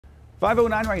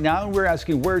5:09 right now, and we're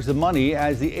asking where's the money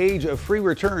as the age of free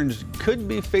returns could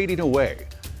be fading away.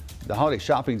 The holiday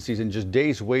shopping season just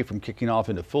days away from kicking off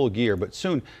into full gear, but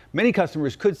soon many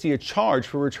customers could see a charge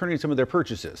for returning some of their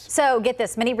purchases. So get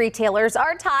this, many retailers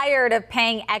are tired of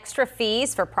paying extra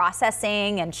fees for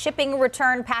processing and shipping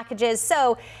return packages,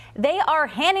 so they are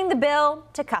handing the bill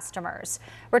to customers.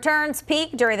 Returns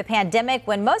peaked during the pandemic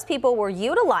when most people were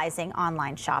utilizing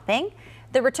online shopping.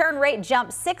 The return rate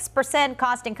jumped 6%,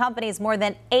 costing companies more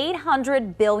than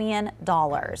 $800 billion.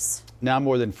 Now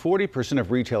more than 40%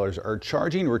 of retailers are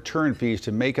charging return fees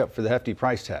to make up for the hefty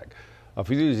price tag. A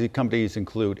few of these companies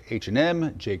include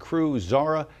H&M, J.Crew,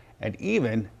 Zara, and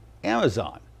even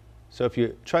Amazon. So if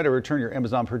you try to return your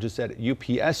Amazon purchase at a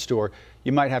UPS store,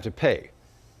 you might have to pay.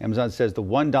 Amazon says the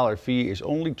 $1 fee is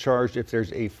only charged if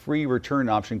there's a free return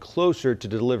option closer to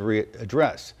delivery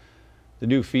address. The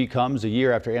new fee comes a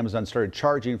year after Amazon started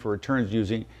charging for returns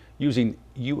using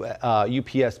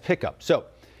UPS pickup. So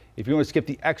if you want to skip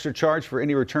the extra charge for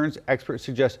any returns, experts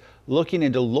suggest looking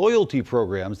into loyalty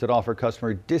programs that offer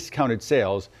customer discounted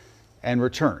sales and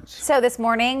returns. So this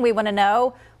morning we want to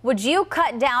know, would you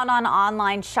cut down on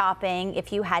online shopping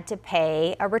if you had to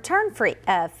pay a return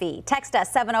fee? Text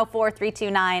us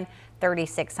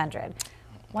 704-329-3600.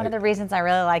 One of the reasons I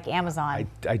really like Amazon.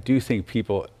 I do think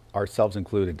people, ourselves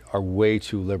included, are way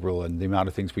too liberal in the amount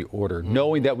of things we order,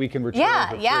 knowing that we can return for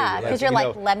free. Yeah, because you're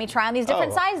like, let me try on these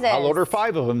different sizes. I'll order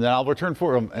 5 of them, then I'll return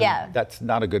 4 of them. And Yeah. that's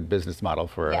not a good business model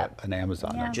for an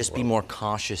Amazon. Yeah. Just be more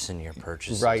cautious in your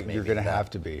purchases. Right, maybe, you're going to have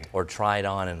to be. Or try it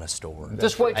on in a store.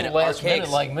 Just wait till And last minute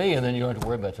cakes. like me, and then you don't have to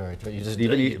worry about it. You just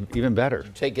Even better.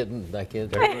 take it back in.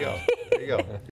 There you go. There you go.